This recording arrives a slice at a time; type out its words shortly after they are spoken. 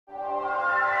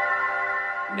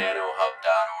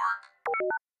nanohub.org.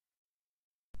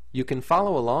 You can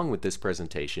follow along with this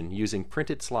presentation using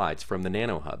printed slides from the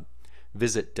NanoHub.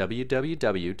 Visit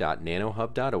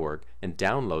www.nanohub.org and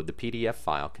download the PDF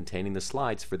file containing the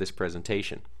slides for this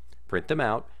presentation. Print them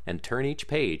out and turn each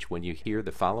page when you hear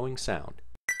the following sound.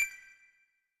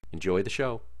 Enjoy the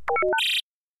show.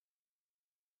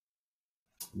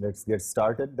 Let's get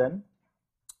started then.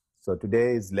 So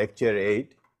today is lecture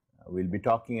 8. We'll be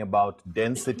talking about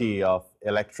density of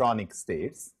electronic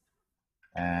states.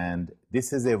 And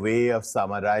this is a way of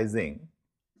summarizing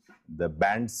the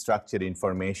band structure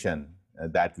information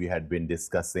that we had been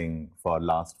discussing for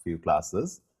last few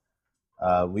classes.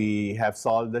 We have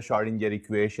solved the Schrödinger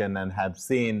equation and have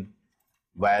seen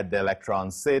where the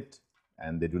electrons sit,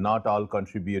 and they do not all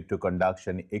contribute to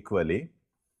conduction equally.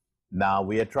 Now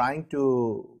we are trying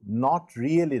to not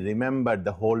really remember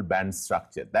the whole band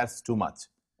structure. That's too much.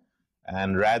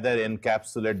 And rather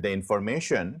encapsulate the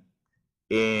information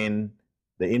in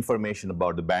the information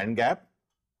about the band gap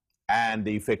and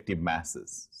the effective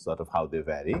masses, sort of how they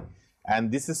vary.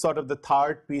 And this is sort of the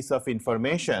third piece of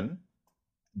information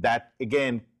that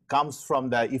again comes from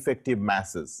the effective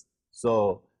masses.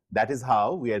 So that is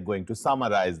how we are going to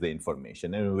summarize the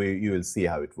information, and you will see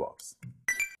how it works.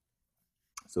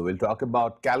 So we'll talk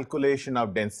about calculation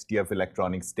of density of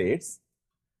electronic states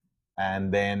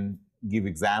and then give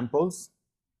examples.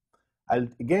 I'll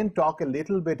again talk a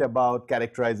little bit about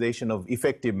characterization of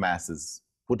effective masses,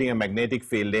 putting a magnetic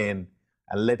field in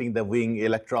and letting the wing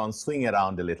electrons swing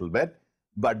around a little bit,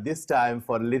 but this time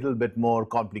for a little bit more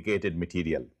complicated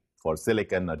material, for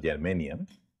silicon or germanium,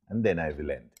 and then I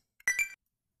will end.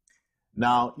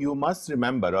 Now you must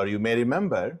remember, or you may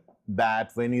remember,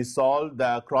 that when you solve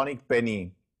the chronic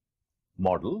penny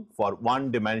model for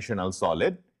one-dimensional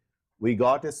solid, we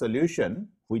got a solution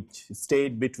which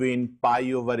stayed between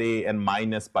pi over a and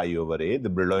minus pi over a, the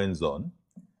Brillouin zone,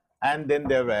 and then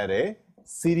there were a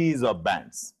series of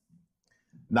bands.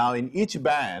 Now in each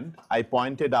band, I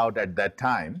pointed out at that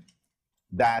time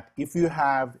that if you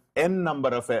have n number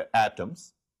of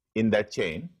atoms in that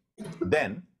chain,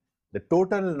 then the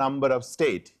total number of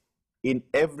state in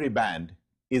every band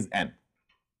is n,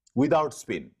 without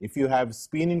spin. If you have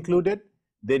spin included,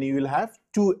 then you will have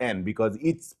 2n, because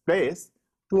each place,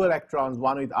 2 electrons,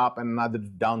 one with up and another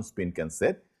down spin can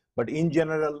sit. But in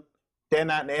general,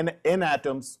 n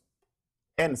atoms,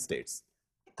 n states.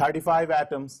 35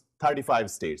 atoms, 35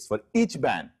 states for each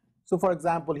band. So for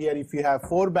example, here if you have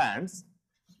 4 bands,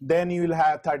 then you will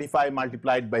have 35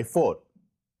 multiplied by 4,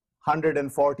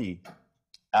 140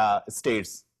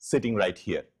 states sitting right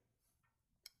here.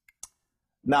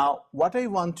 Now, what I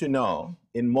want to know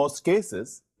in most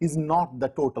cases is not the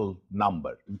total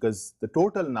number, because the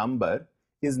total number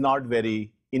is not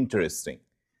very interesting.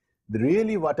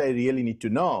 Really, what I really need to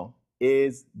know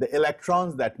is the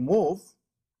electrons that move,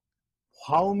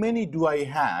 how many do I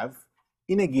have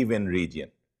in a given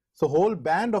region? So whole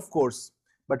band, of course,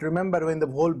 but remember, when the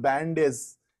whole band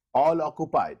is all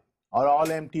occupied or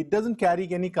all empty, it doesn't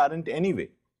carry any current anyway.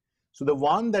 So the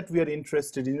one that we are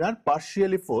interested in are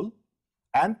partially full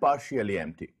and partially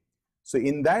empty. So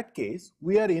in that case,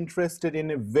 we are interested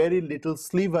in a very little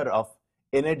sliver of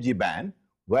energy band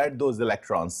where those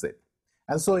electrons sit.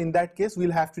 And so in that case,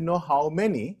 we'll have to know how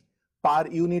many per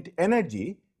unit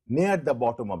energy near the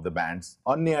bottom of the bands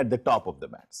or near the top of the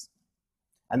bands.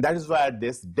 And that is where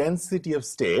this density of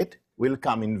state will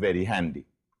come in very handy.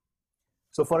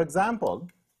 So for example,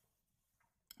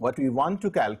 what we want to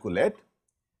calculate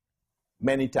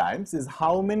many times is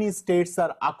how many states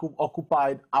are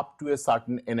occupied up to a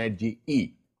certain energy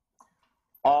E,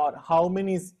 or how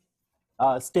many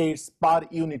states per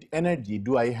unit energy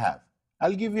do I have.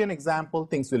 I'll give you an example,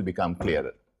 things will become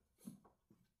clearer.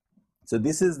 So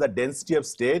this is the density of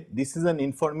state. This is an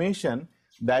information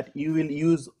that you will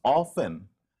use often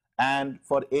and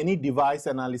for any device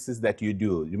analysis that you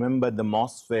do. Remember the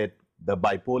MOSFET, the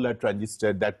bipolar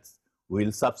transistor that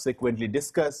we'll subsequently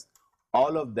discuss,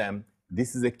 all of them.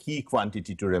 This is a key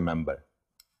quantity to remember.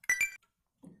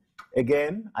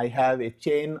 Again, I have a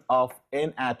chain of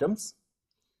n atoms.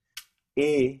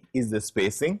 A is the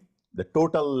spacing. The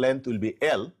total length will be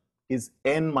L, is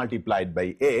n multiplied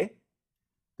by A.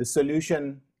 The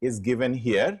solution is given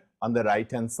here on the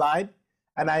right-hand side.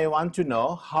 And I want to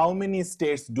know how many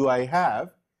states do I have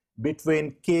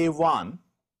between K1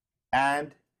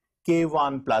 and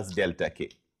K1 plus delta K.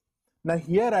 Now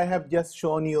here I have just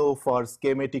shown you for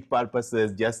schematic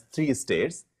purposes just 3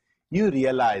 states. You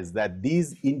realize that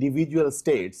these individual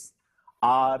states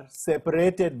are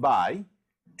separated by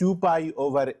 2 pi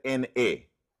over NA.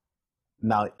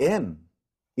 Now n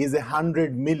is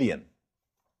 100 million,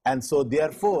 and so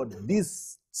therefore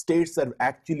this states are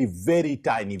actually very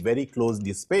tiny, very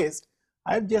closely spaced.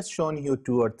 I've just shown you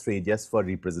 2 or 3 just for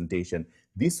representation.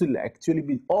 This will actually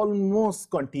be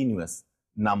almost continuous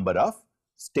number of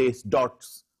states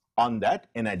dots on that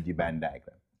energy band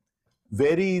diagram.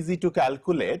 Very easy to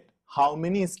calculate how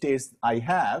many states I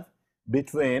have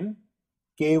between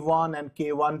K1 and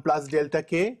K1 plus delta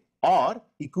K, or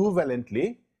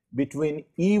equivalently between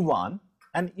E1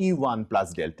 and E1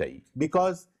 plus delta E,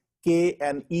 because K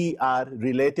and E are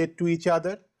related to each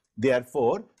other.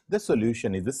 Therefore, the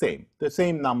solution is the same. The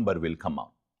same number will come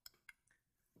out.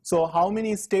 So how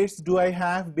many states do I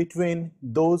have between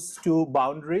those two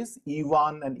boundaries,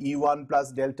 E1 and E1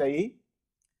 plus delta E?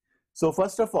 So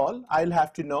first of all, I'll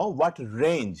have to know what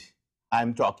range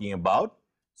I'm talking about.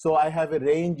 So I have a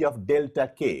range of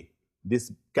delta K,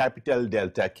 this capital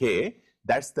delta K.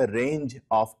 That's the range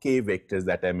of K vectors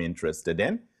that I'm interested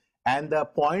in. And the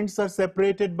points are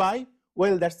separated by,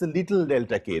 well, that's the little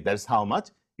delta K. That's how much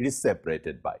it is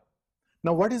separated by.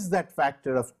 Now, what is that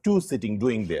factor of 2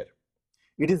 doing there?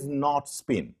 It is not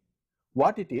spin.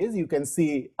 What it is, you can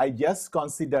see I just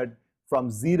considered from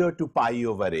 0 to pi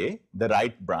over a, the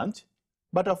right branch.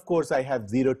 But of course, I have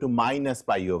 0 to minus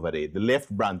pi over a, the left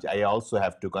branch I also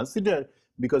have to consider,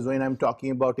 because when I'm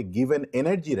talking about a given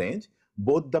energy range,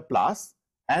 both the plus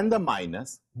and the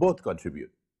minus both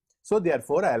contribute. So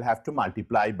therefore, I'll have to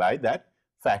multiply by that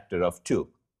factor of 2.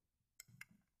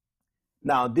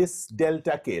 Now this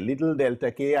delta K, little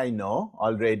delta K, I know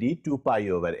already 2 pi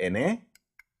over Na.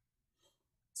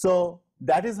 So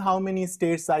that is how many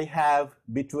states I have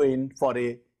between for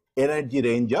a energy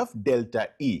range of delta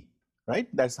E, right?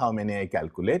 That's how many I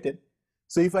calculated.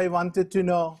 So if I wanted to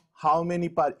know how many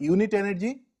per unit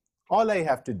energy, all I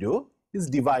have to do is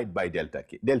divide by delta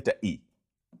K, delta E,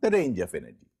 the range of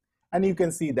energy. And you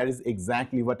can see that is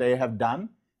exactly what I have done.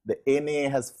 The Na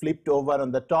has flipped over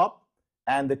on the top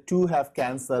and the 2 have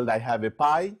cancelled. I have a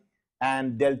pi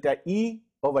and delta E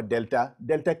over delta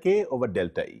K over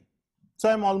delta E. So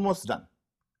I'm almost done.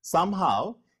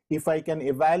 Somehow, if I can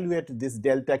evaluate this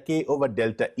delta K over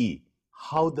delta E,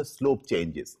 how the slope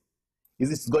changes.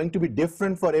 Is it going to be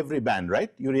different for every band, right?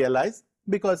 You realize?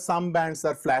 Because some bands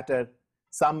are flatter,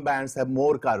 some bands have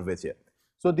more curvature.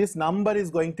 So this number is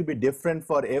going to be different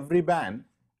for every band,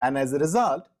 and as a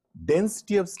result,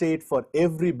 density of state for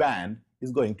every band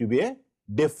is going to be a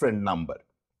different number.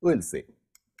 We'll see.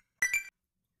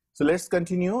 So let's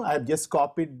continue. I have just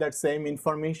copied that same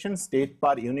information, state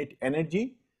per unit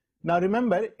energy. Now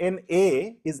remember, Na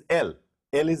is L.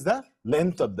 L is the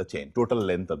length of the chain, total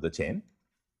length of the chain.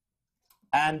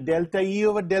 And delta E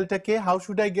over delta K, how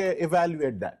should I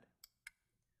evaluate that?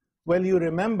 Well, you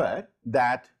remember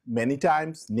that many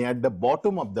times near the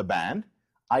bottom of the band,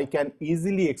 I can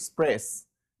easily express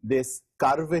this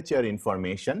curvature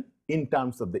information in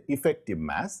terms of the effective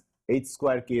mass, h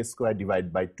square k square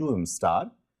divided by 2m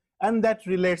star, and that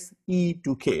relates E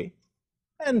to K,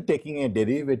 and taking a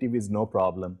derivative is no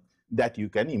problem. That you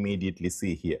can immediately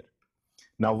see here.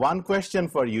 Now, one question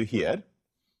for you here.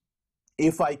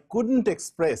 If I couldn't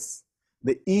express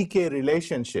the EK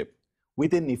relationship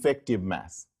with an effective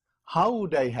mass, how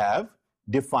would I have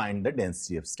defined the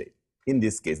density of state? In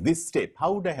this case, this state,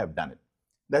 how would I have done it?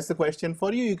 That's the question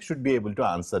for you. You should be able to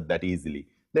answer that easily.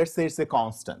 Let's say it's a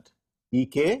constant.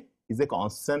 EK is a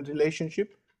constant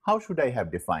relationship. How should I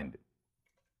have defined it?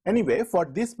 Anyway, for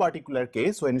this particular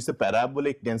case, when it's a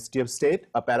parabolic density of state,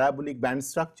 a parabolic band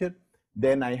structure,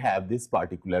 then I have this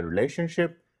particular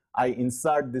relationship. I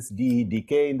insert this dE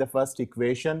dk in the first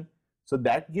equation. So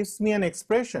that gives me an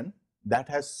expression that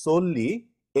has solely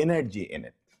energy in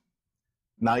it.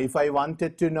 Now, if I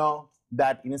wanted to know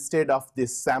that instead of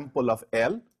this sample of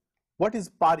L, what is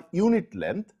per unit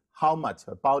length, how much,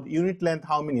 per unit length,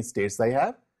 how many states I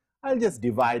have, I'll just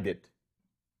divide it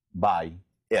by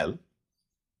L.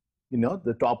 You know,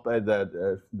 the top,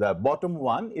 the bottom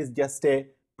one is just a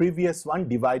previous one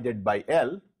divided by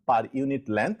L per unit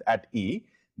length at E.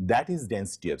 That is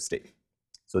density of state.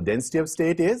 So density of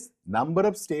state is number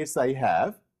of states I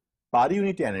have per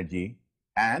unit energy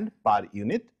and per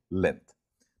unit length.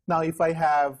 Now, if I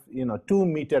have 2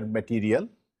 meter material,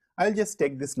 I'll just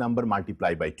take this number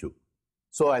multiply by 2.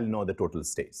 So I'll know the total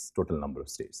states, total number of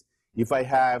states. If I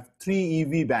have 3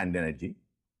 EV band energy,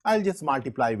 I'll just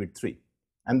multiply with 3.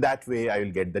 And that way I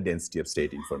will get the density of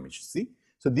state information. See?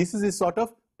 So this is a sort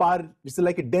of it's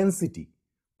like a density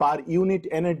per unit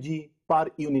energy per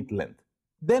unit length.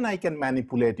 Then I can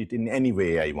manipulate it in any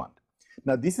way I want.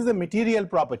 Now this is a material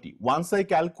property. Once I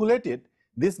calculate it,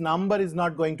 this number is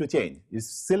not going to change. It's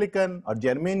silicon or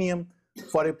germanium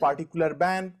for a particular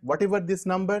band, whatever this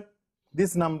number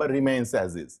remains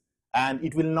as is. and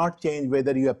it will not change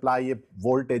whether you apply a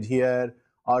voltage here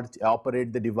or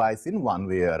operate the device in one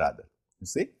way or other, you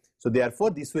see. So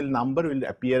therefore, this number will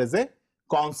appear as a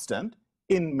constant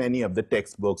in many of the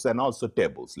textbooks and also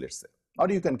tables, let's say, or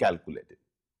you can calculate it.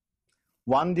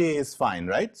 1D is fine,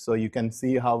 right? So you can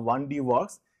see how 1D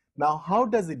works. Now, how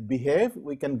does it behave?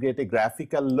 We can get a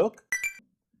graphical look.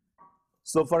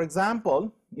 So for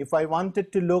example, if I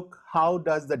wanted to look how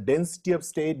does the density of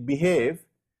state behave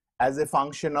as a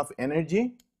function of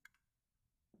energy,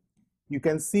 you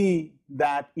can see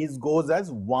that it goes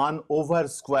as 1 over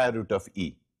square root of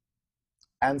E.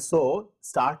 And so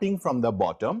starting from the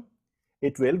bottom,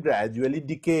 it will gradually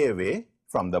decay away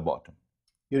from the bottom.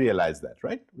 You realize that,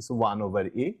 right? So 1 over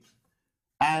E.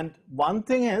 And one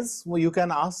thing is, well, you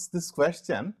can ask this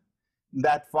question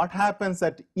that what happens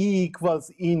at E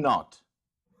equals E naught,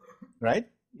 right?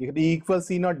 If E equals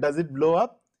E naught, does it blow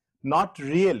up? Not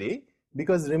really,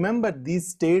 because remember these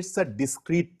states are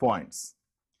discrete points.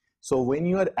 So when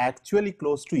you are actually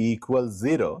close to E equals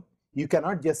 0, you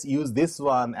cannot just use this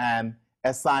one and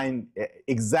assign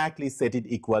exactly set it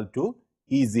equal to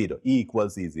E0, E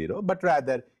equals E0, but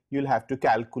rather you'll have to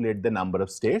calculate the number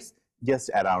of states just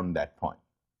around that point.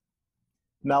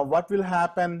 Now, what will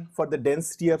happen for the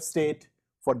density of state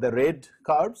for the red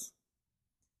curves?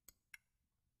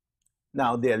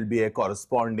 Now, there will be a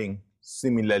corresponding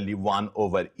similarly 1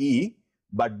 over E,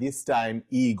 but this time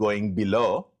E going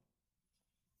below,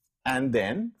 and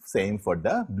then same for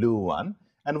the blue one.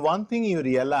 And one thing you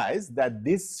realize that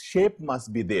this shape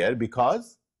must be there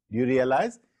because, you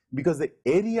realize, because the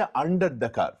area under the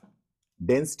curve,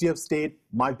 density of state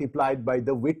multiplied by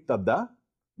the width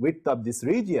of this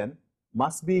region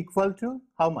must be equal to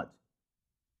how much?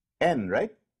 N,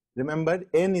 right? Remember,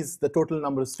 N is the total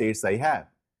number of states I have.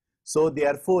 So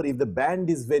therefore, if the band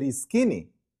is very skinny,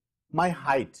 my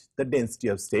height, the density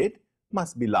of state,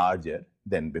 must be larger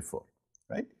than before,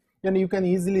 right? And you can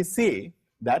easily see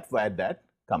that where that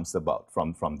comes about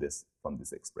from this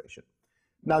expression.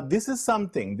 Now, this is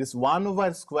something, this 1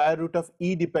 over square root of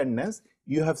E dependence,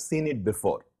 you have seen it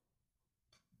before.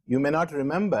 You may not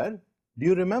remember. Do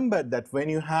you remember that when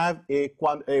you have a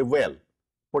well,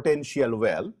 potential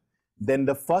well, then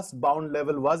the first bound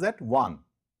level was at 1,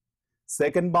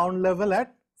 second bound level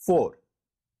at 4,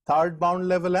 third bound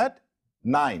level at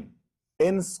 9,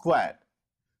 n squared.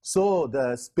 So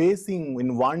the spacing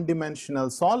in one-dimensional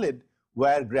solid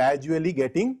were gradually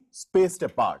getting spaced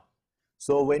apart.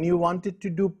 So when you wanted to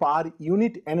do per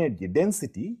unit energy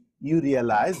density, you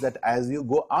realize that as you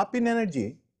go up in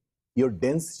energy, your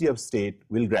density of state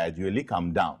will gradually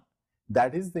come down.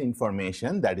 That is the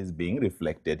information that is being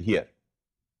reflected here.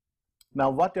 Now,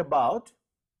 what about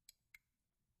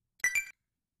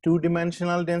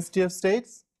two-dimensional density of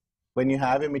states? When you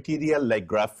have a material like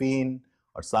graphene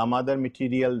or some other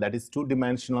material that is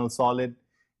two-dimensional solid,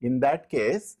 in that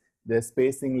case, the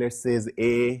spacing, let's say, is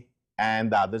A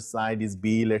and the other side is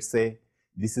B, let's say.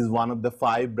 This is one of the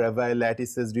 5 Bravais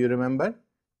lattices, do you remember?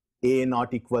 A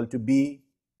not equal to B,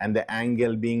 and the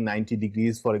angle being 90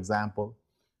 degrees, for example.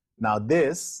 Now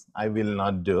this I will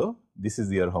not do. This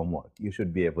is your homework. You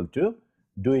should be able to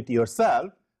do it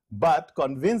yourself, but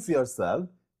convince yourself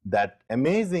that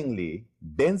amazingly,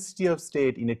 density of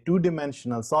state in a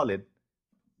two-dimensional solid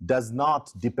does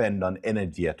not depend on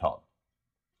energy at all.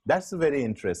 That's a very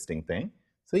interesting thing.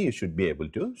 So you should be able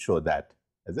to show that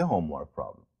as a homework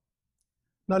problem.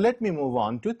 Now let me move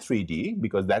on to 3D,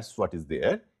 because that's what is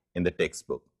there in the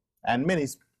textbook. And many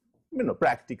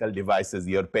practical devices,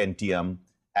 your Pentium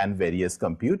and various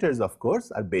computers, of course,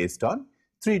 are based on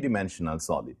three-dimensional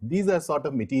solid. These are sort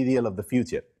of material of the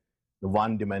future. The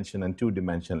 1 dimension and 2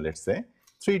 dimension, let's say.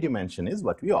 3 dimension is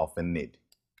what we often need.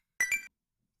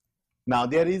 Now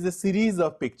there is a series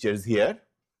of pictures here.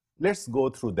 Let's go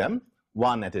through them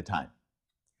one at a time.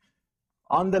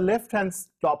 On the left-hand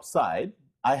top side,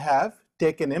 I have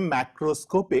taken a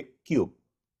macroscopic cube,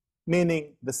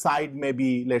 meaning the side may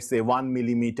be, let's say, 1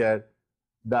 millimeter,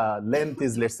 the length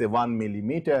is, let's say, 1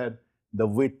 millimeter, the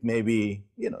width may be,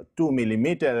 2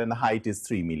 millimeter, and the height is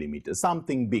 3 millimeters,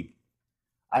 something big.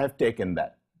 I have taken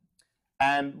that.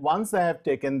 And once I have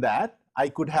taken that, I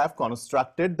could have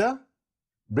constructed the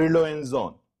Brillouin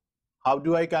zone. How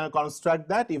do I kind of construct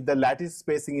that? If the lattice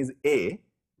spacing is A,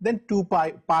 then 2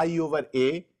 pi over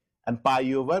A and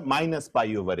pi over minus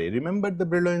pi over A. Remember the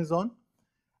Brillouin zone?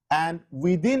 And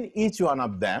within each one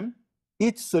of them,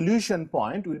 each solution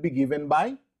point will be given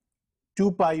by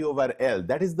 2 pi over L.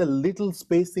 That is the little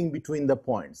spacing between the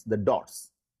points, the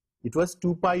dots. It was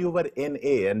 2 pi over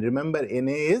NA, and remember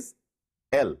NA is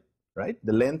L, right?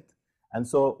 The length. And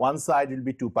so one side will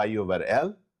be 2 pi over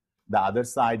L, the other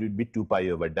side will be 2 pi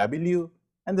over W,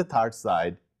 and the third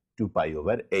side 2 pi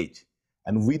over h.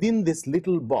 And within this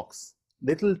little box,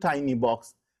 little tiny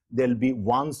box, there will be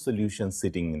one solution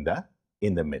sitting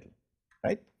in the middle,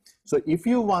 right? So if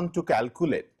you want to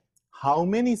calculate how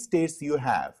many states you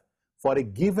have for a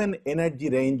given energy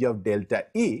range of delta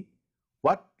E,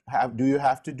 what do you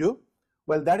have to do?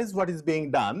 Well, that is what is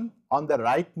being done on the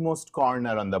rightmost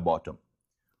corner on the bottom.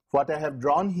 What I have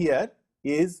drawn here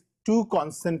is two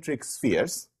concentric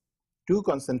spheres,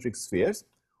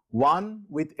 one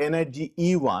with energy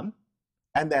E1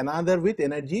 and another with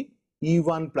energy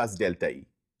E1 plus delta E.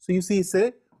 So you see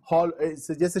it's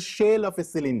just a shell of a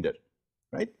cylinder,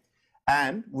 right?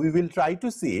 And we will try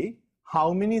to see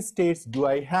how many states do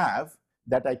I have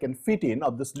that I can fit in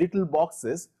of those little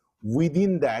boxes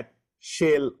within that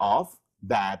shell of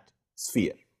that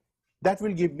sphere. That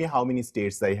will give me how many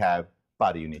states I have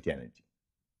per unit energy.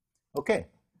 Okay,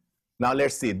 now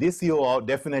let's see. This you all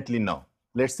definitely know.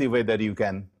 Let's see whether you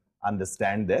can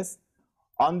understand this.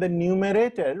 On the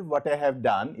numerator, what I have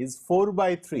done is 4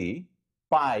 by 3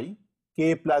 pi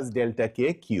k plus delta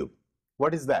k cube.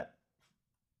 What is that?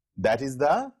 That is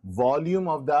the volume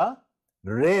of the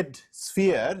red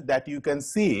sphere that you can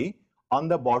see on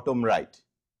the bottom right.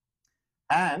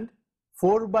 And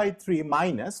 4 by 3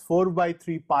 minus 4 by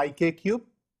 3 pi k cube,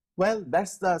 well,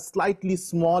 that's the slightly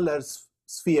smaller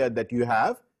sphere that you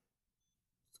have.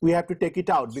 We have to take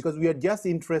it out because we are just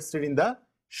interested in the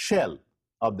shell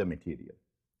of the material.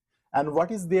 And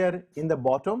what is there in the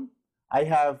bottom? I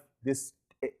have this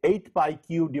 8 pi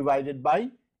cube divided by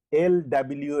L,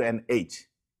 W, and H.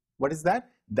 What is that?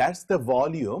 That's the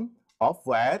volume of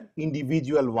where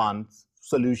individual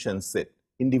solutions sit,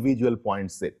 individual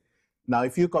points sit. Now,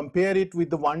 if you compare it with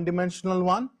the one-dimensional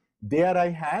one, there I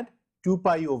had 2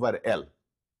 pi over L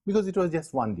because it was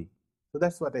just 1D. So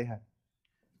that's what I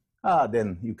had.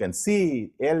 Then you can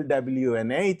see L, W,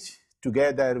 and H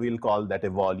together, we'll call that a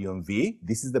volume V.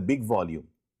 This is the big volume,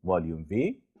 volume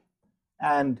V.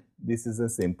 And this is a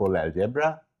simple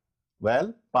algebra.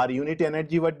 Well, per unit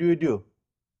energy, what do?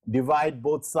 Divide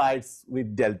both sides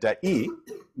with delta E,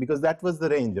 because that was the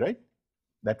range, right?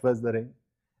 That was the range.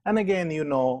 And again, you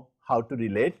know how to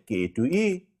relate K to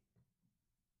E.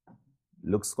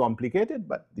 Looks complicated,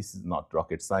 but this is not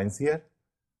rocket science here.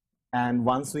 And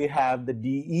once we have the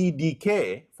dE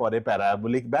dk for a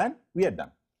parabolic band, we are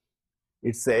done.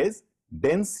 It says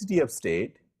density of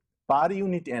state per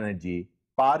unit energy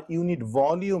per unit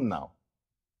volume now,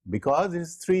 because it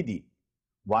is 3D.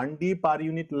 1D per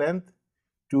unit length,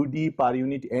 2D per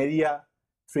unit area,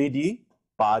 3D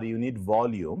per unit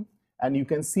volume. And you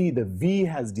can see the V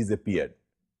has disappeared,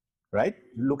 right?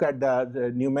 Look at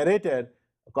the numerator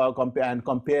and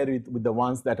compare it with the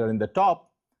ones that are in the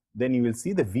top. Then you will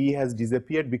see the V has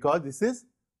disappeared because this is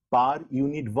per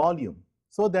unit volume.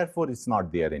 So therefore, it's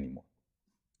not there anymore.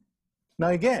 Now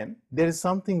again, there is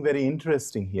something very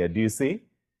interesting here. Do you see?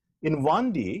 In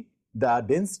 1D, the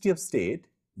density of state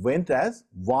went as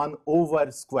 1 over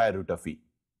square root of E,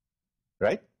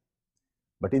 right?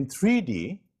 But in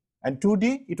 3D and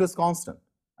 2D, it was constant.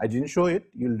 I didn't show it.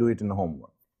 You'll do it in the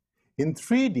homework. In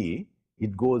 3D,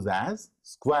 it goes as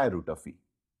square root of E,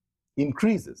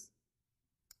 increases.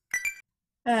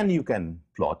 And you can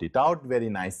plot it out very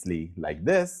nicely like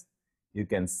this. You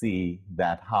can see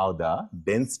that how the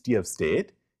density of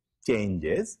state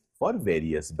changes for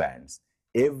various bands.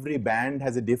 Every band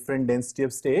has a different density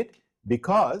of state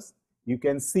because you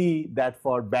can see that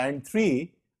for band 3,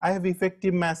 I have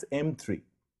effective mass M3.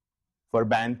 For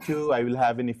band 2, I will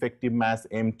have an effective mass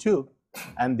M2,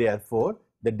 and therefore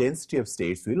the density of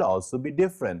states will also be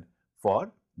different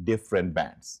for different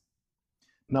bands.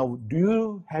 Now,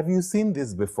 have you seen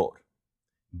this before?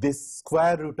 This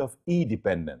square root of E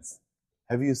dependence.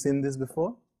 Have you seen this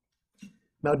before?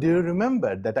 Now, do you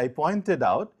remember that I pointed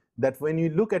out that when you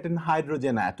look at an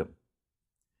hydrogen atom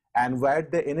and where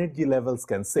the energy levels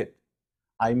can sit,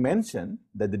 I mentioned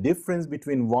that the difference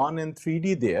between 1 and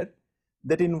 3D there,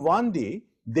 that in 1D,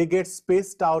 they get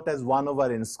spaced out as 1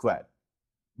 over n squared.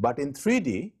 But in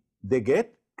 3D, they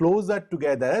get closer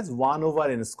together as 1 over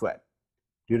n squared.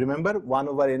 Do you remember 1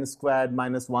 over n squared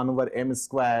minus 1 over m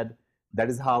squared? That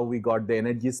is how we got the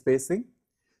energy spacing.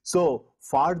 So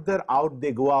farther out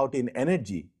they go out in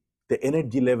energy, the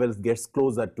energy levels gets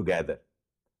closer together.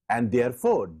 And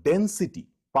therefore, density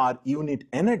per unit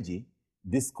energy,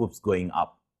 this keeps going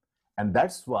up. And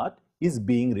that's what is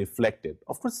being reflected.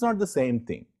 Of course, it's not the same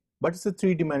thing, but it's a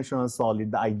three-dimensional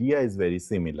solid. The idea is very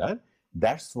similar.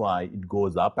 That's why it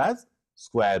goes up as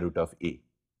square root of A.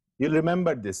 You'll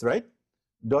remember this, right?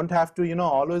 Don't have to,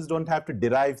 always don't have to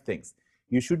derive things.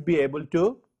 You should be able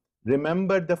to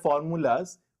remember the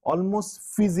formulas almost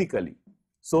physically.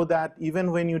 so that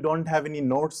even when you don't have any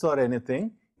notes or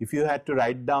anything, if you had to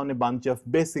write down a bunch of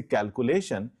basic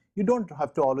calculation, you don't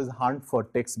have to always hunt for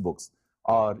textbooks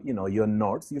or your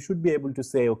notes. You should be able to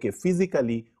say, okay,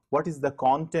 physically, what is the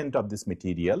content of this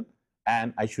material?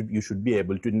 And you should be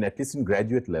able to, at least in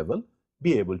graduate level,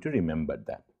 be able to remember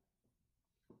that.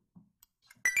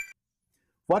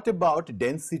 What about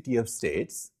density of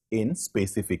states in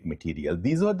specific material?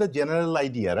 These are the general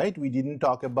idea, right? We didn't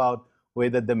talk about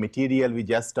whether the material we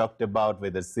just talked about,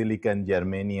 whether silicon,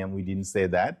 germanium, we didn't say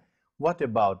that. What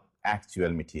about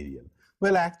actual material?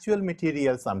 Well, actual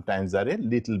materials sometimes are a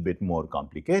little bit more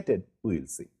complicated. We will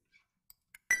see.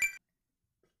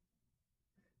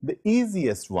 The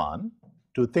easiest one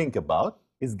to think about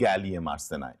is gallium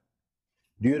arsenide.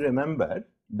 Do you remember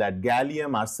that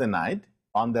gallium arsenide,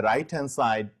 on the right hand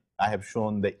side, I have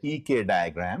shown the EK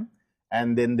diagram,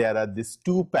 and then there are these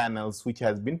two panels which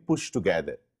has been pushed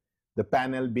together. The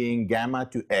panel being gamma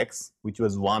to X, which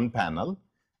was one panel,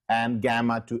 and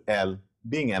gamma to L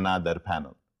being another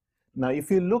panel. Now,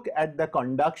 if you look at the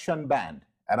conduction band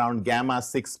around gamma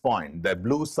 6 point, the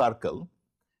blue circle,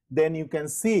 then you can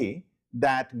see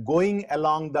that going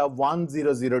along the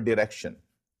 100 direction,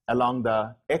 along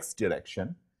the X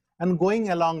direction, and going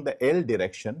along the L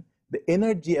direction, the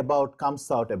energy comes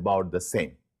out about the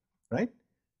same, right?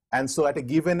 And so at a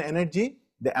given energy,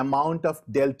 the amount of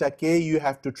delta K you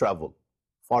have to travel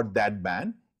for that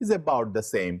band is about the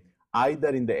same, either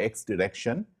in the X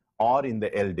direction or in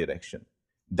the L direction.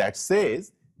 That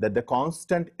says that the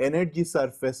constant energy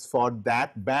surface for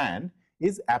that band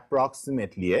is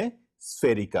approximately a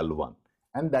spherical one.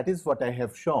 And that is what I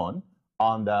have shown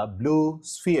on the blue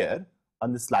sphere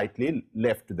on the slightly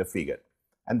left to the figure.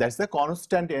 And that's the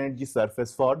constant energy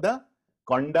surface for the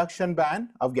conduction band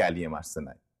of gallium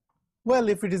arsenide. Well,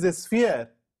 if it is a sphere,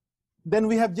 then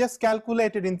we have just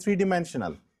calculated in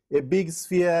three-dimensional. A big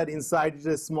sphere, inside is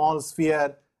a small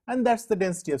sphere, and that's the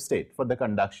density of state for the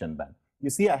conduction band. You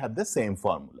see, I have the same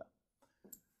formula.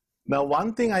 Now,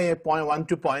 one thing I want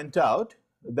to point out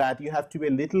that you have to be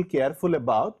a little careful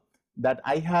about, that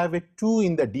I have a 2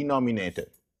 in the denominator.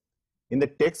 In the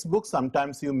textbook,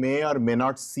 sometimes you may or may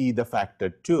not see the factor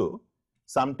 2.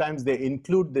 Sometimes they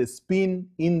include the spin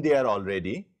in there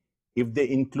already. If they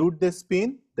include the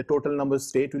spin, the total number of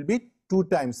state will be 2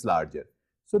 times larger.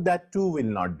 So that 2 will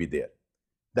not be there.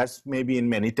 That's maybe in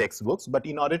many textbooks, but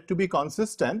in order to be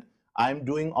consistent, I'm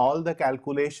doing all the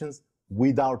calculations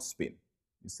without spin.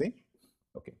 You see?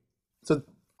 Okay. So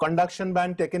conduction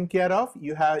band taken care of.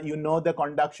 You know the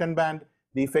conduction band,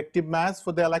 the effective mass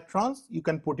for the electrons. You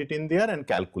can put it in there and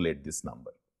calculate this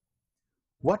number.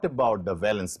 What about the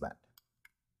valence band?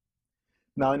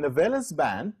 Now in the valence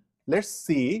band, let's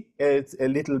see it a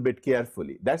little bit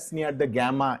carefully. That's near the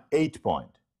gamma 8 point.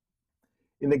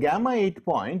 In the gamma 8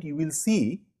 point, you will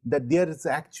see that there is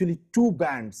actually 2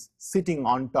 bands sitting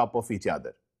on top of each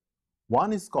other.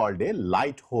 One is called a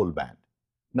light hole band.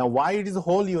 Now why it is a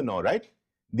hole, you know, right?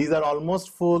 These are almost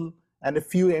full, and a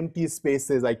few empty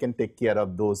spaces, I can take care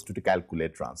of those to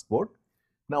calculate transport.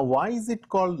 Now why is it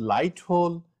called light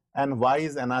hole, and why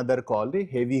is another called a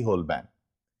heavy hole band?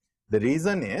 The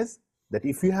reason is that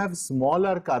if you have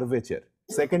smaller curvature,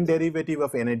 second derivative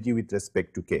of energy with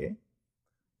respect to K,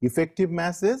 effective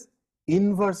mass is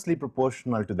inversely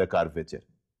proportional to the curvature.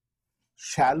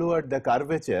 Shallower the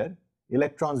curvature,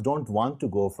 electrons don't want to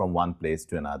go from one place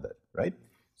to another, right?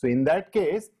 So in that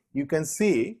case, you can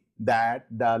see that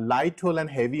the light hole and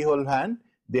heavy hole band,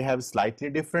 they have slightly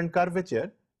different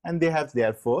curvature, and they have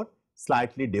therefore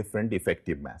slightly different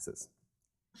effective masses.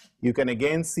 You can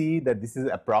again see that this is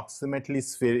approximately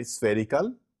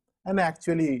spherical, and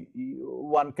actually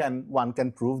one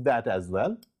can prove that as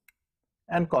well.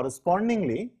 And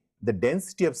correspondingly, the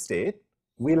density of state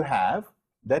will have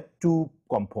the 2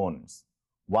 components,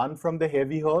 one from the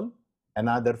heavy hole,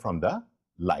 another from the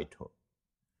light hole.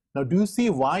 Now, do you see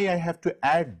why I have to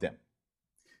add them?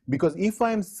 Because if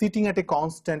I am sitting at a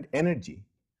constant energy,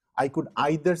 I could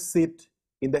either sit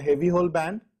in the heavy hole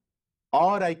band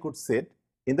or I could sit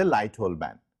in the light hole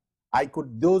band.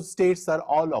 Those states are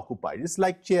all occupied. It's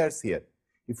like chairs here.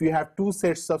 If you have 2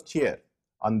 sets of chairs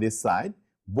on this side,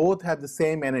 both have the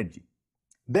same energy.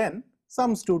 Then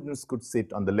some students could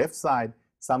sit on the left side,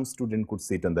 some student could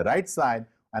sit on the right side,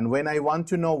 and when I want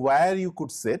to know where you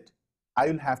could sit, I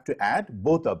will have to add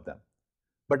both of them.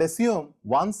 But assume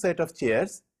one set of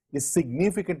chairs is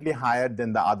significantly higher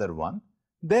than the other one,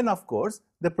 then of course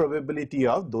the probability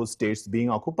of those states being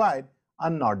occupied are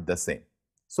not the same.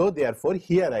 So therefore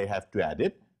here I have to add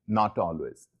it, not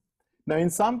always. Now in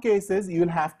some cases you will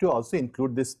have to also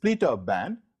include the split up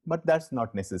band, but that's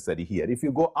not necessary here. If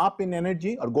you go up in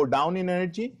energy or go down in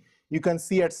energy, you can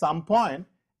see at some point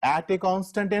at a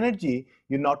constant energy,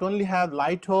 you not only have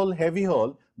light hole, heavy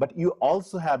hole, but you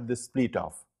also have the split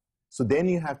off. So then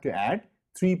you have to add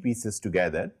 3 pieces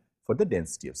together for the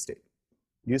density of state.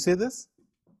 Do you see this?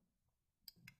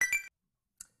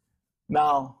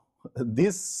 Now,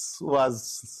 this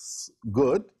was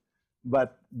good,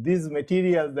 but these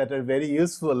materials that are very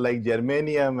useful like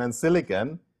germanium and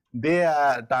silicon, they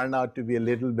turn out to be a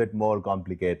little bit more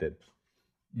complicated.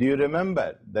 Do you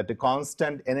remember that a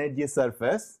constant energy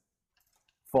surface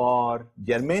for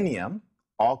germanium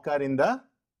occur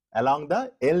along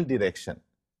the L direction,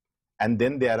 and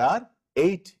then there are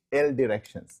 8 L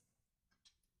directions.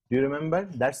 Do you remember?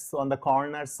 That's on the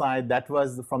corner side. That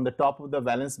was from the top of the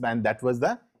valence band. That was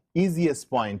the easiest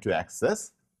point to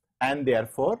access, and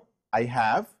therefore I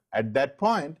have at that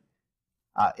point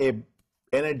a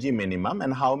energy minimum.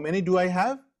 And how many do I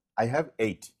have? I have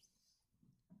 8.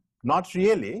 Not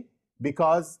really,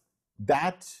 because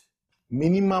that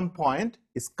minimum point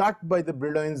is cut by the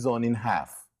Brillouin zone in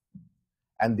half,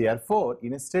 and therefore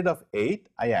instead of 8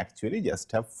 I actually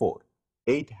just have 4.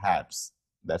 8 halves.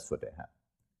 That's what I have.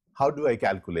 How do I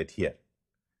calculate here?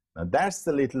 Now that's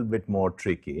a little bit more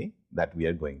tricky that we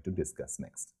are going to discuss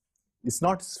next. It's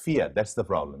not sphere, that's the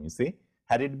problem, you see.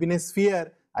 Had it been a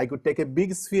sphere, I could take a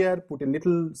big sphere, put a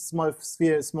little small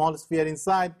sphere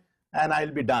inside, and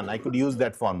I'll be done. I could use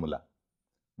that formula.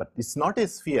 But it's not a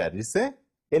sphere, it's a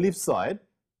ellipsoid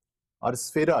or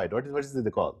spheroid. What is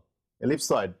it called?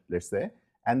 Ellipsoid, let's say.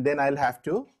 And then I'll have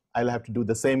to do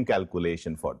the same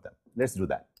calculation for them. Let's do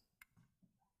that.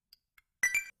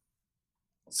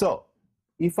 So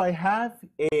if I have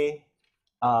a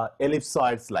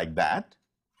ellipsoids like that,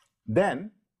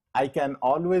 then I can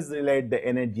always relate the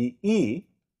energy E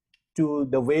to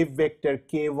the wave vector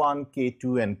k1,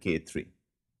 k2, and k3.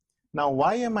 Now,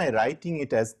 why am I writing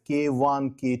it as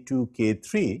k1, k2,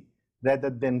 k3 rather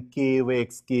than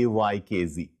kx, ky,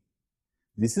 kz?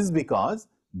 This is because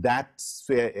that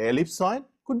ellipsoid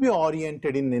could be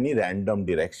oriented in any random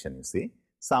direction, you see.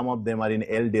 Some of them are in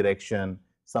L direction,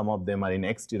 some of them are in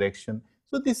X direction.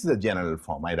 So this is a general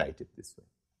form. I write it this way.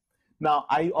 Now,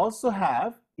 I also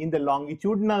have in the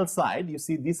longitudinal side, you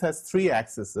see this has 3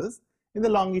 axes. In the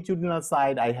longitudinal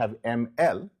side, I have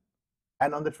ML,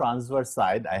 and on the transverse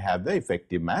side, I have the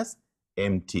effective mass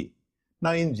MT.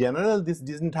 Now, in general, this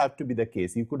doesn't have to be the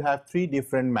case. You could have 3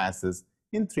 different masses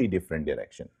in 3 different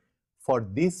directions. For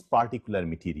this particular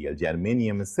material,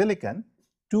 germanium and silicon,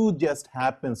 2 just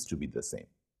happens to be the same.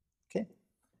 Okay.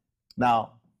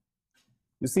 Now,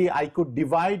 you see, I could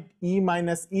divide E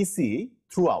minus EC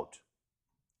throughout.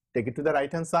 Take it to the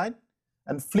right hand side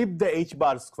and flip the H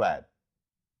bar squared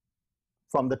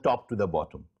from the top to the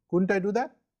bottom. Couldn't I do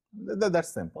that? That's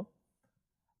simple.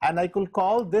 And I could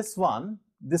call this one,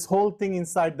 this whole thing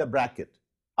inside the bracket,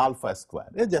 alpha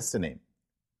squared. It's just a name.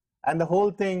 And the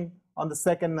whole thing on the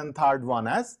second and third one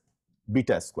as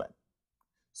beta squared.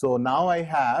 So now I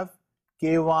have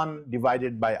k1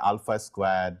 divided by alpha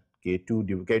squared,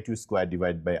 k2 squared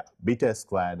divided by beta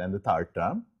squared, and the third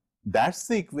term. That's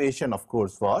the equation, of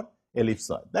course, for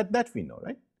ellipsoid. That we know,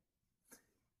 right?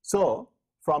 So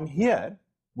from here,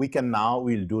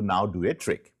 we'll do a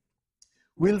trick.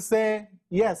 We'll say,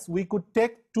 yes, we could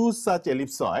take 2 such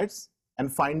ellipsoids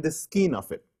and find the skein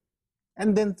of it,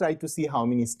 and then try to see how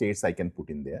many states I can put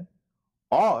in there.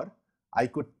 Or I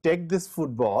could take this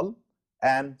football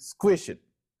and squish it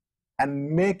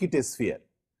and make it a sphere.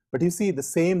 But you see,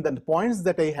 the points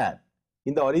that I had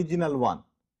in the original one,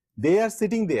 they are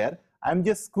sitting there. I'm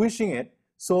just squishing it.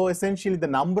 So essentially, the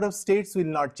number of states will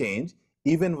not change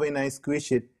even when I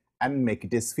squish it and make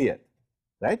it a sphere,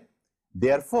 right?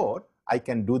 Therefore, I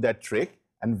can do that trick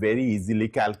and very easily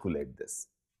calculate this.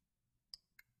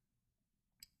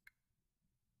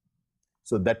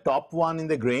 So the top one in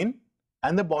the green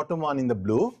and the bottom one in the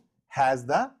blue has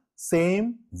the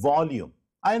same volume.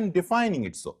 I am defining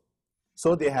it so.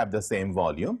 So they have the same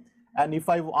volume. And if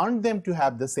I want them to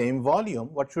have the same volume,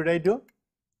 what should I do?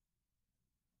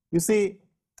 You see,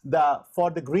 for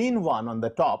the green one on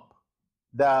the top,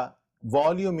 the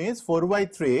volume is 4 by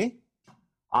 3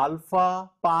 alpha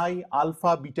pi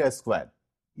alpha beta squared.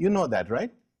 You know that,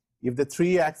 right? If the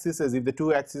 2 axes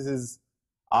is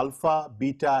alpha,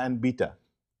 beta, and beta,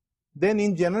 then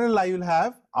in general I will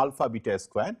have alpha beta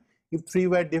squared. If 3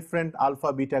 were different,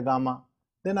 alpha beta gamma,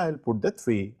 then I will put the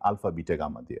 3 alpha beta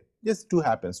gamma there. Just 2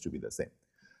 happens to be the same.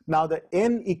 Now the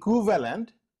n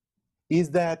equivalent is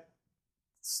that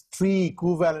 6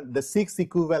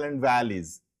 equivalent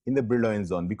values in the Brillouin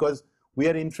zone, because we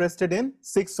are interested in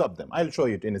 6 of them. I'll show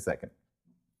you it in a second.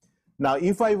 Now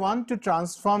if I want to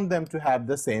transform them to have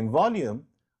the same volume,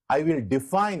 I will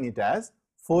define it as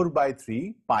 4 by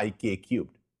 3 pi k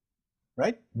cubed,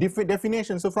 right?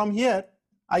 Definition. So from here,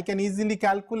 I can easily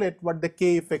calculate what the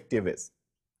k effective is.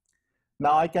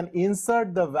 Now I can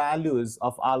insert the values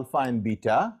of alpha and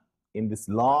beta in this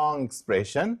long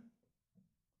expression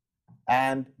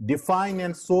and define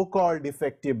a so-called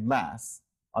effective mass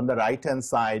on the right-hand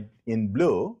side in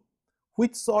blue,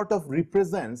 which sort of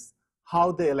represents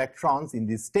how the electrons in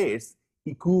these states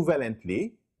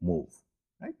equivalently move,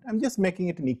 right? I'm just making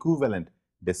it an equivalent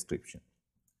description.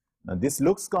 Now this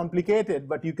looks complicated,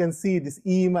 but you can see this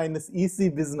E minus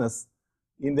EC business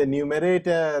in the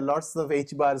numerator, lots of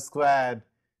h bar squared,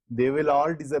 they will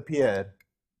all disappear,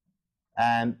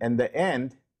 and in the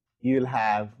end you will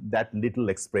have that little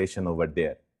expression over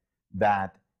there,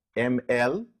 that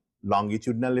ml,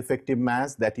 longitudinal effective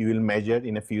mass, that you will measure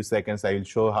in a few seconds. I will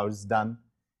show how it's done.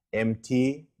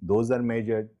 mt, those are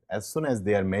measured. As soon as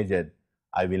they are measured,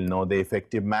 I will know the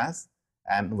effective mass,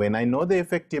 and when I know the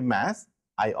effective mass,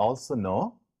 I also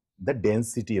know the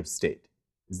density of state.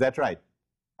 Is that right?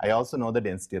 I also know the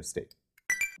density of state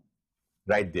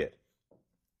right there,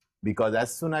 because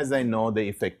as soon as I know the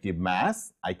effective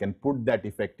mass, I can put that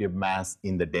effective mass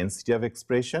in the density of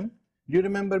expression. Do you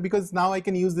remember? Because now I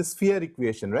can use the sphere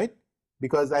equation, right?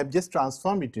 Because I've just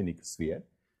transformed it into a sphere.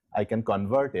 I can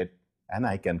convert it and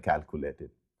I can calculate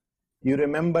it. You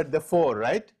remember the 4,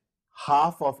 right?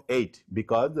 Half of 8,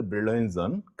 because the Brillouin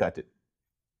zone cut it.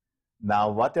 Now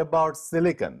what about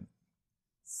silicon?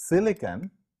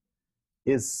 Silicon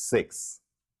is 6.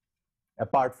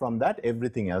 Apart from that,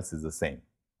 everything else is the same.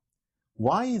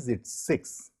 Why is it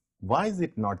 6? Why is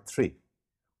it not 3?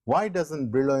 Why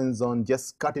doesn't Brillouin zone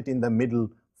just cut it in the middle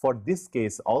for this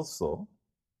case also?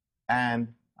 And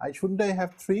shouldn't I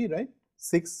have 3, right?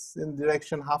 6 in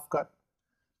direction half cut?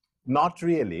 Not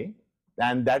really.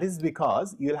 And that is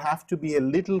because you'll have to be a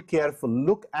little careful.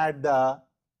 Look at the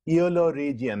yellow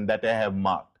region that I have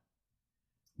marked.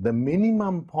 The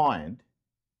minimum point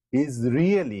is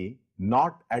really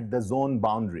not at the zone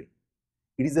boundary.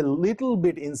 It is a little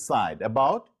bit inside,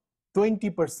 about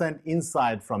 20%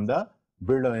 inside from the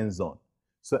Brillouin zone.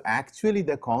 So actually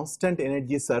the constant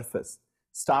energy surface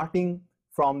starting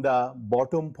from the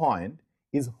bottom point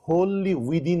is wholly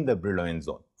within the Brillouin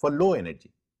zone for low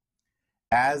energy.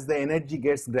 As the energy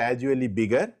gets gradually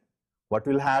bigger, what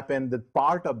will happen? The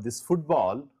part of this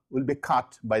football will be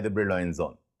cut by the Brillouin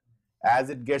zone. As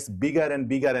it gets bigger and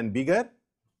bigger and bigger,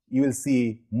 you will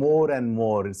see more and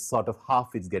more sort of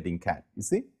half is getting cut. You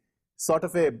see? Sort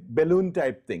of a balloon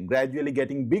type thing, gradually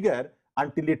getting bigger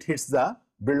until it hits the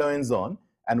Brillouin zone.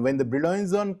 And when the Brillouin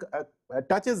zone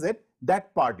touches it,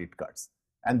 that part it cuts.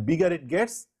 And bigger it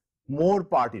gets, more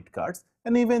part it cuts.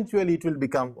 And eventually it will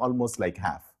become almost like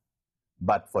half.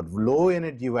 But for low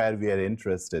energy where we are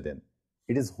interested in,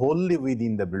 it is wholly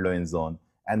within the Brillouin zone.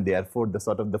 And therefore the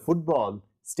sort of the football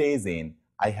stays in,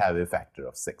 I have a factor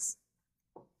of 6.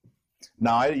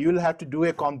 Now you will have to do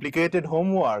a complicated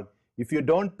homework. If you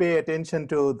don't pay attention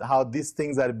to how these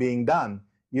things are being done,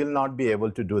 you will not be able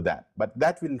to do that. But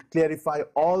that will clarify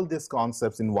all these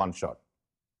concepts in one shot.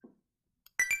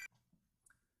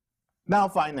 Now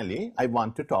finally, I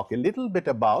want to talk a little bit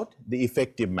about the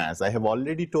effective mass. I have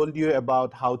already told you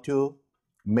about how to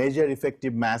measure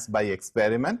effective mass by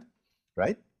experiment,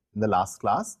 right, in the last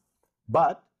class.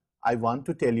 But I want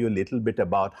to tell you a little bit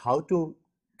about how to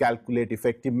calculate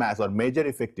effective mass or measure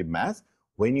effective mass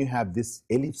when you have this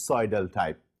ellipsoidal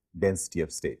type density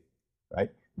of state,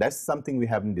 right? That's something we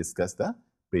haven't discussed the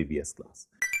previous class.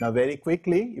 Now very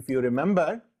quickly, if you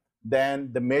remember,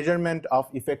 then the measurement of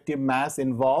effective mass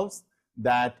involves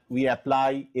that we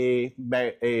apply a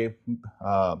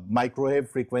microwave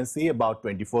frequency about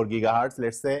 24 gigahertz,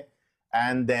 let's say,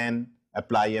 and then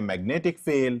apply a magnetic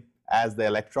field. As the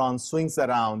electron swings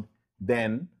around,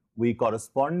 then we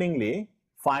correspondingly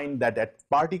find that at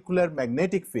particular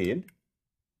magnetic field,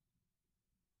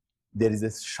 there is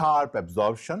a sharp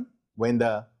absorption when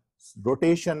the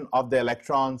rotation of the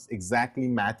electrons exactly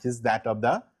matches that of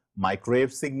the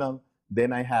microwave signal.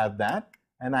 Then I have that,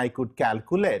 and I could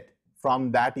calculate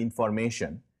from that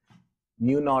information.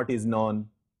 Nu naught is known,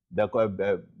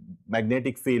 the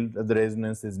magnetic field of the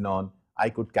resonance is known. I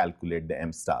could calculate the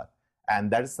m star, and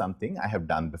that is something I have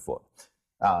done before,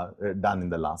 done in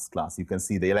the last class. You can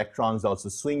see the electrons also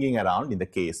swinging around in the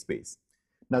K space.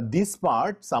 Now this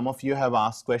part, some of you have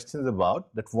asked questions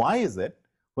about that. Why is it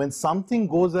when something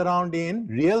goes around in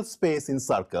real space in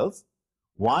circles,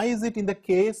 why is it in the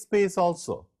K space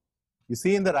also? You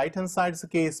see in the right hand side is the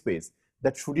K space.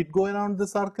 That should it go around the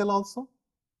circle also?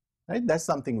 Right? That's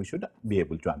something we should be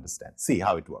able to understand. See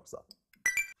how it works out.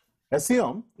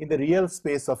 Assume in the real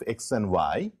space of x and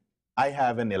y, I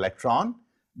have an electron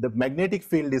the magnetic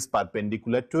field is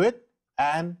perpendicular to it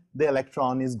and the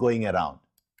electron is going around,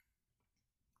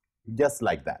 just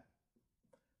like that.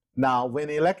 Now, when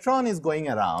electron is going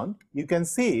around, you can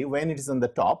see when it is on the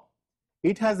top,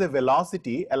 it has a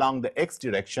velocity along the x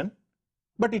direction,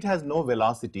 but it has no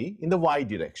velocity in the y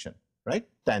direction, right?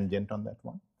 Tangent on that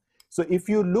one. So if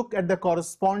you look at the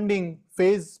corresponding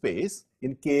phase space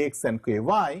in kx and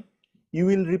ky, you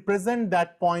will represent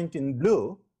that point in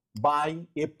blue by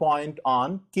a point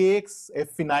on kx, a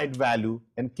finite value,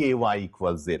 and ky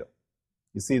equals 0.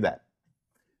 You see that?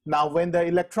 Now, when the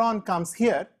electron comes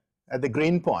here at the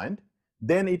green point,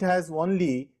 then it has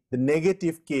only the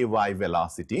negative ky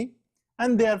velocity,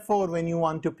 and therefore, when you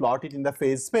want to plot it in the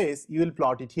phase space, you will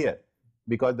plot it here,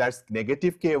 because that's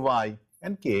negative ky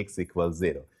and kx equals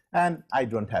 0. And I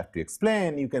don't have to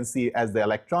explain. You can see as the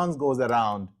electrons goes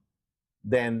around,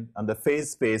 then on the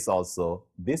phase space also,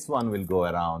 this one will go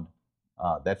around.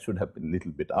 That should have been a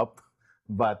little bit up,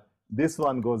 but this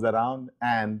one goes around,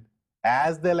 and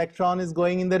as the electron is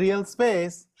going in the real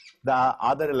space, the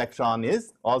other electron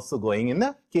is also going in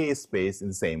the k space in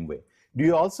the same way. Do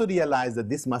you also realize that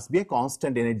this must be a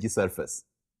constant energy surface?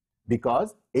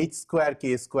 Because h square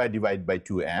k square divided by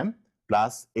 2m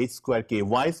plus h square ky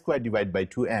square divided by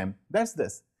 2m, that's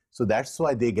this. So that's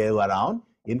why they go around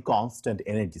in constant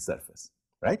energy surface,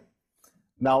 right?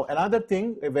 Now, another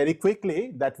thing very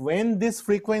quickly, that when this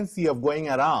frequency of going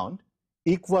around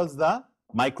equals the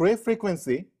microwave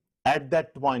frequency, at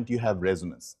that point you have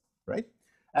resonance, right?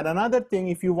 And another thing,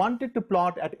 if you wanted to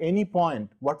plot at any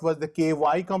point what was the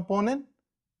ky component,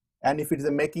 and if it is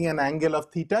making an angle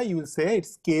of theta, you will say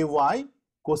it's ky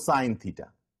cosine theta,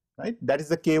 right? That is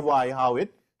the ky, how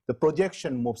the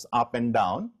projection moves up and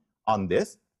down on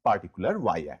this particular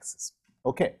y-axis.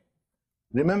 Okay,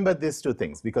 remember these two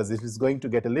things, because it is going to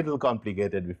get a little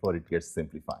complicated before it gets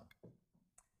simplified.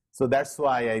 So that's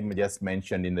why I just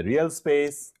mentioned in the real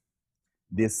space,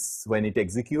 this, when it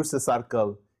executes a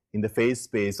circle in the phase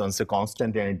space on a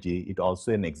constant energy, it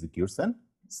also executes a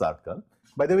circle.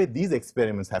 By the way, these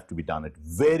experiments have to be done at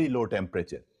very low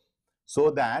temperature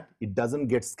so that it doesn't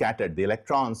get scattered. The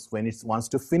electrons, when it wants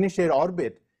to finish their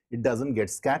orbit, it doesn't get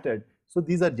scattered. So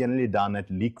these are generally done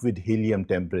at liquid helium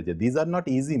temperature. These are not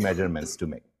easy measurements to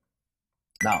make.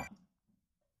 Now,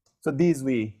 so these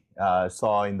we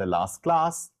saw in the last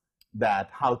class, that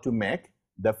how to make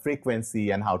the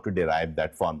frequency and how to derive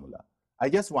that formula. I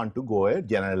just want to go and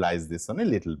generalize this on a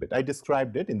little bit. I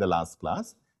described it in the last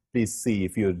class. Please see,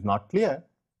 if you're not clear,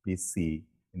 please see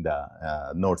in the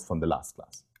notes from the last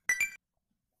class.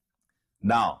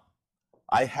 Now,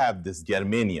 I have this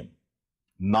germanium,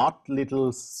 not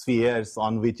little spheres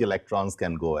on which electrons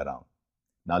can go around.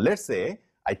 Now, let's say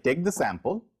I take the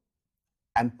sample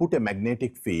and put a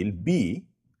magnetic field B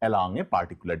along a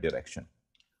particular direction.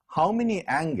 How many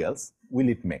angles will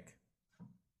it make?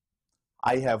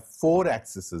 I have 4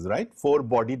 axes, right? 4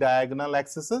 body diagonal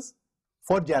axes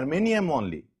for germanium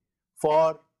only.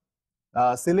 For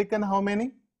silicon, how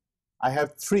many? I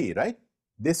have 3, right?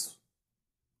 This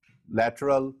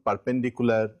lateral,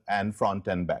 perpendicular, and front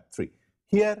and back, 3.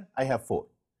 Here I have 4.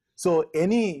 So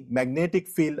any magnetic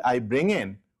field I bring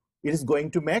in, it is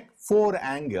going to make 4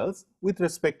 angles with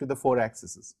respect to the 4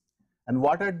 axes. And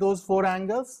what are those 4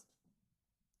 angles?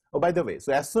 Oh, by the way,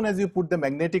 so as soon as you put the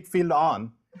magnetic field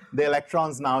on, the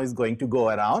electrons now is going to go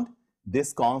around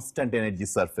this constant energy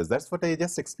surface. That's what I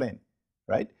just explained,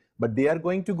 right? But they are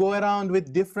going to go around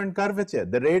with different curvature.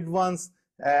 The red ones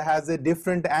has a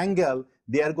different angle.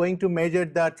 They are going to measure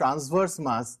the transverse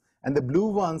mass, and the blue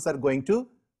ones are going to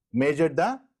measure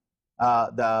the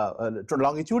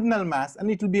longitudinal mass, and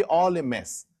it will be all a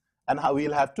mess. And how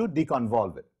we'll have to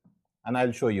deconvolve it, and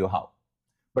I'll show you how.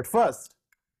 But first,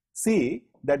 see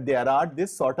that there are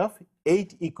this sort of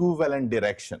 8 equivalent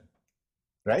direction,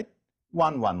 right?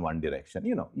 1, 1, 1 direction.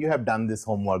 You know, you have done this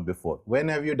homework before. When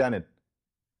have you done it?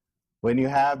 When you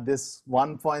have this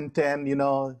 1.10, you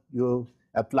know, you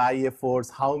apply a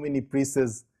force, how many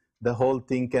pieces the whole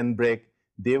thing can break.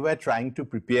 They were trying to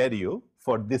prepare you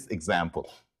for this example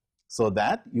so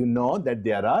that you know that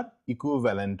there are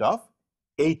equivalent of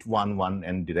 8 1, 1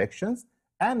 n directions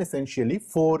and essentially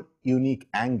 4 unique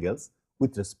angles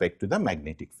with respect to the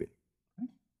magnetic field.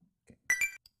 Okay.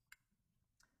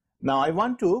 Now I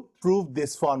want to prove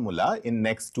this formula in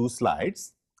next 2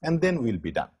 slides, and then we'll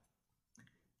be done.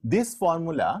 This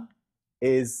formula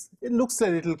is, it looks a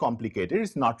little complicated,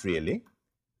 it's not really.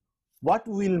 What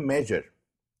we'll measure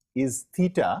is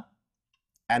theta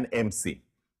and MC.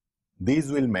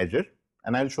 These will measure,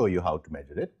 and I'll show you how to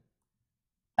measure it.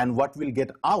 And what we'll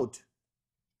get out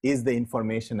is the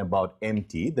information about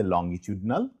MT, the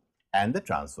longitudinal and the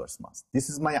transverse mass. This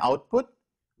is my output.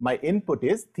 my input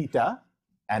is theta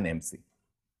and MC.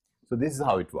 So this is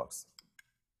how it works.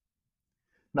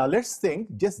 Now let's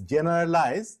think, just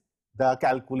generalize the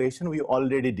calculation we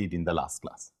already did in the last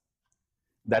class.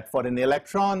 That for an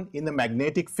electron in the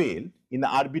magnetic field in the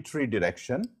arbitrary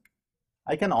direction,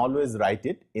 I can always write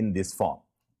it in this form.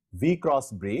 V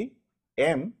cross B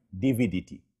m dv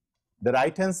dt. The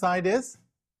right hand side is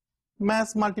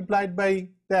mass multiplied by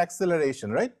the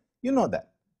acceleration, right? You know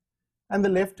that. And the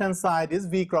left hand side is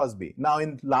V cross B. Now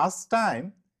in last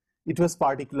time, it was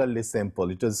particularly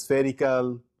simple. It was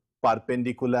spherical,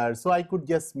 perpendicular. So I could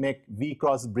just make V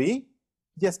cross B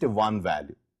just a one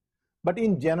value. But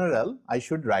in general, I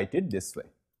should write it this way.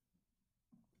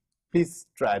 Please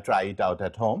try it out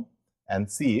at home and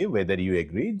see whether you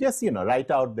agree. Just,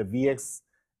 write out the Vx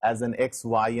as an x,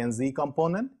 y, and z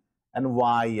component and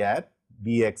y at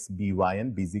Bx, By,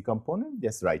 and Bz component.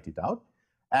 Just write it out.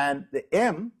 And the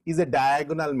M is a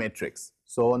diagonal matrix.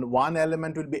 So one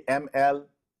element will be ML,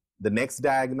 the next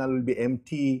diagonal will be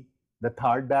MT, the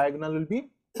third diagonal will be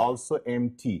also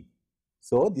MT.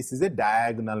 So this is a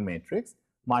diagonal matrix.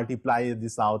 Multiply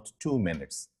this out 2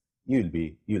 minutes.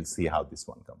 You'll see how this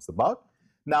one comes about.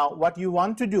 Now what you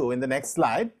want to do in the next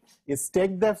slide is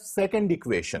take the second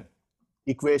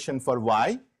equation for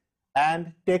y,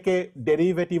 and take a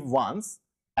derivative once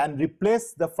and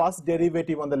replace the first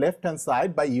derivative on the left hand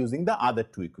side by using the other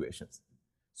two equations.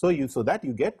 So that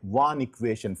you get one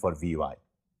equation for Vy.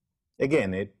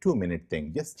 Again, a 2-minute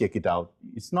thing. Just check it out.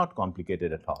 It's not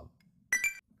complicated at all.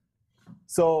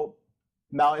 So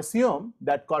now assume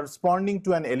that corresponding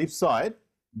to an ellipsoid,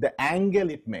 the angle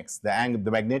it makes, the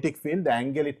magnetic field, the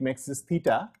angle it makes is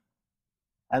theta.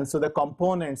 And so the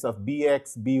components of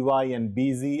Bx, By, and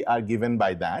Bz are given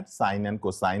by that, sine and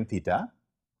cosine theta.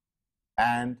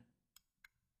 And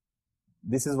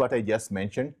this is what I just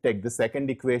mentioned. Take the second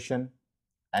equation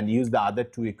and use the other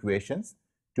two equations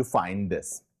to find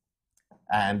this.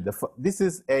 And this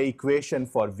is an equation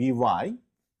for Vy,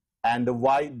 and the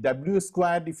y w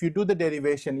squared, if you do the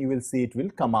derivation, you will see it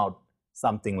will come out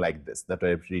something like this that I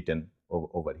have written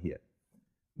over here.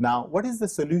 Now, what is the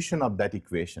solution of that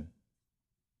equation?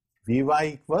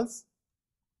 Vy equals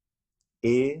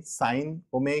a sine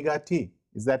omega t.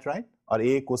 Is that right? Or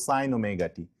a cosine omega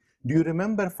t. Do you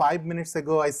remember 5 minutes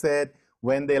ago I said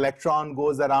when the electron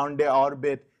goes around the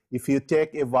orbit, if you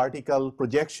take a vertical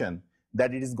projection,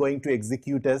 that it is going to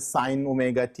execute as sine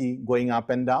omega t going up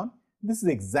and down? This is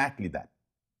exactly that.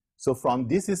 So from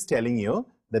this is telling you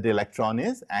that the electron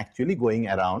is actually going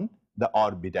around the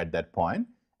orbit at that point,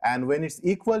 and when it's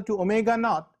equal to omega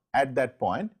naught at that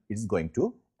point, it's going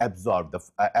to absorb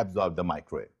the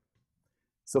microwave.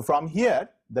 So from here,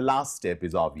 the last step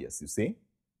is obvious, you see.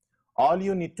 All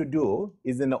you need to do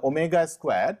is in the omega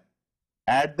squared,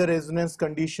 add the resonance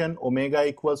condition omega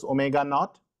equals omega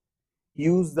naught,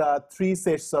 use the three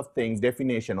sets of things,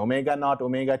 definition, omega naught,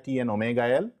 omega t, and omega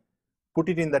L, put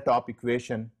it in the top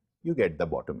equation, you get the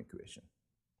bottom equation.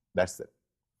 That's it.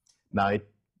 Now, it's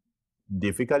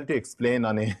difficult to explain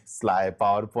on a slide,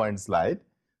 PowerPoint slide,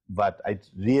 but I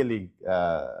really,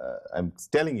 I'm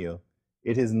telling you,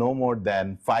 it is no more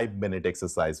than 5-minute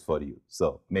exercise for you.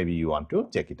 So maybe you want to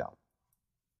check it out.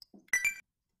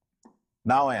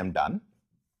 Now I am done,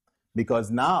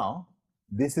 because now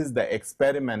this is the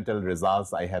experimental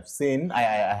results I have seen. I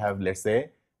have, let's say,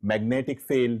 magnetic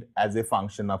field as a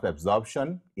function of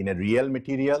absorption in a real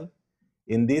material.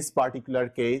 In this particular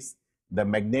case, the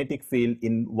magnetic field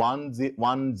in 1,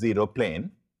 0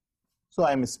 plane. So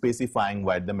I am specifying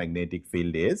what the magnetic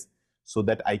field is so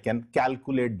that I can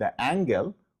calculate the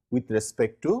angle with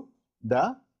respect to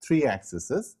the 3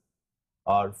 axes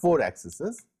or 4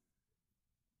 axes.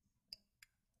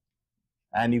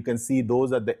 And you can see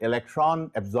those are the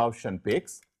electron absorption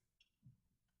peaks.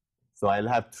 So I'll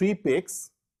have 3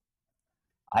 peaks.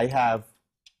 I have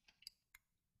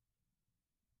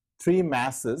 3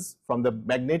 masses. From the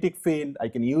magnetic field, I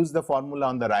can use the formula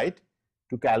on the right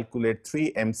to calculate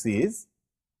 3 MCs.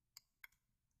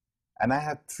 And I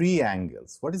have 3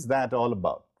 angles. What is that all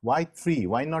about? Why 3?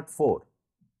 Why not 4?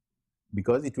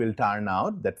 Because it will turn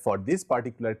out that for this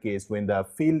particular case, when the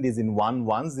field is in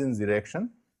one z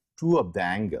direction, 2 of the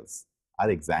angles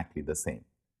are exactly the same.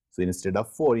 So instead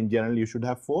of 4, in general, you should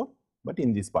have 4, but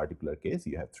in this particular case,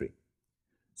 you have 3.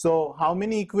 So how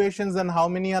many equations and how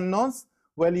many unknowns?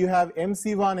 Well, you have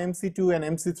MC1, MC2,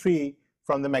 and MC3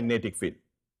 from the magnetic field.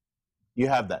 You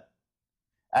have that.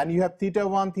 And you have theta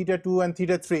 1, theta 2, and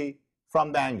theta 3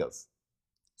 from the angles.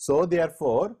 So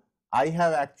therefore, I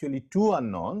have actually 2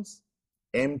 unknowns,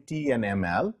 MT and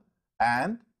ML,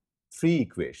 and 3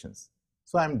 equations.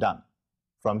 So I'm done.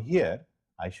 From here,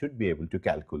 I should be able to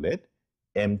calculate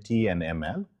MT and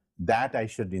ML, that I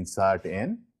should insert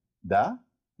in the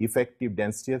effective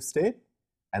density of state,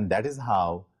 and that is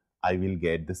how I will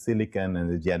get the silicon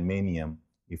and the germanium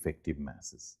effective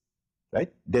masses,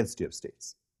 right? Density of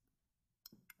states.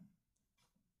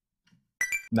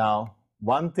 Now,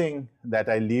 one thing that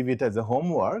I leave it as a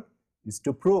homework is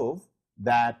to prove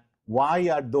that why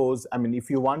are those, I mean, if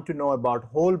you want to know about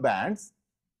whole bands,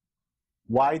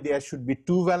 why there should be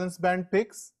two valence band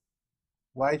peaks.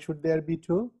 Why should there be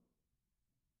two?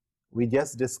 We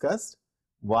just discussed.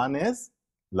 One is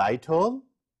light hole,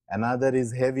 another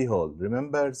is heavy hole.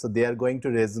 Remember, so they are going to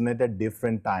resonate at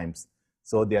different times.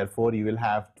 So therefore, you will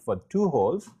have for two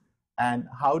holes. And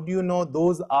how do you know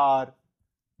those are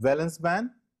valence band?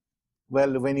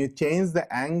 Well, when you change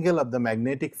the angle of the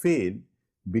magnetic field,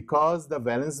 because the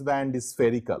valence band is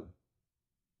spherical,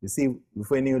 you see,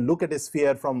 when you look at a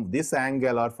sphere from this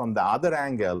angle or from the other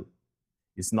angle,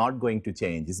 it's not going to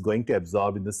change. It's going to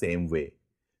absorb in the same way.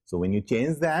 So when you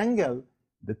change the angle,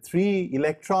 the 3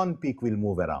 electron peak will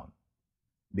move around,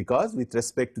 because with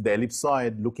respect to the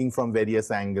ellipsoid, looking from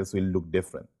various angles will look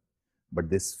different. But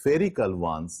the spherical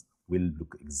ones will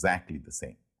look exactly the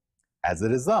same. As a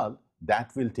result,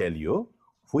 that will tell you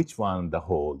which one are the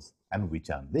holes and which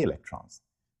are the electrons.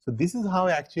 So this is how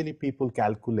actually people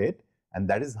calculate, and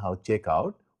that is how check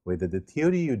out whether the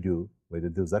theory you do, whether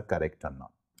those are correct or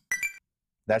not.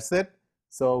 That's it.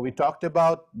 So we talked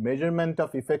about measurement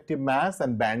of effective mass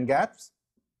and band gaps.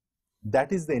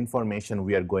 That is the information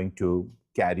we are going to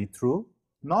carry through.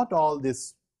 Not all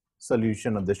this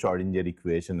solution of the Schrodinger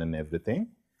equation and everything,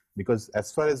 because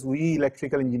as far as we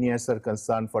electrical engineers are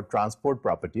concerned, for transport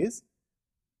properties,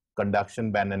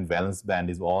 conduction band and valence band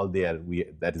is all there.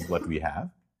 That is what we have.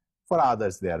 For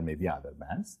others, there may be other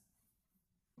bands.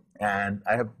 And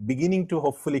I have beginning to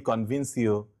hopefully convince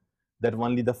you that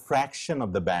only the fraction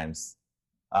of the bands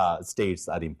states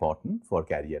are important for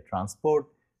carrier transport,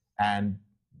 and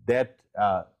that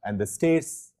and the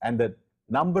states and the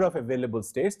number of available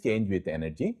states change with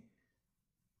energy.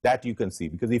 That you can see,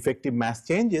 because the effective mass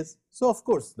changes, so of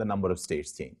course the number of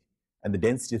states change, and the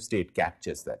density of state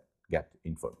captures that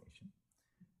information.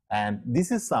 And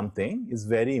this is something is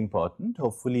very important.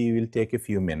 Hopefully you will take a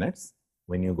few minutes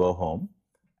when you go home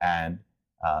and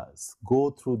go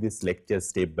through this lecture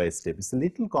step by step. It's a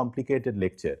little complicated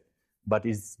lecture, but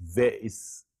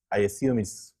I assume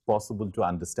it's possible to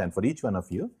understand for each one of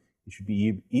you. You should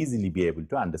easily be able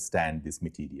to understand this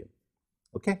material.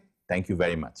 Okay, thank you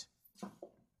very much.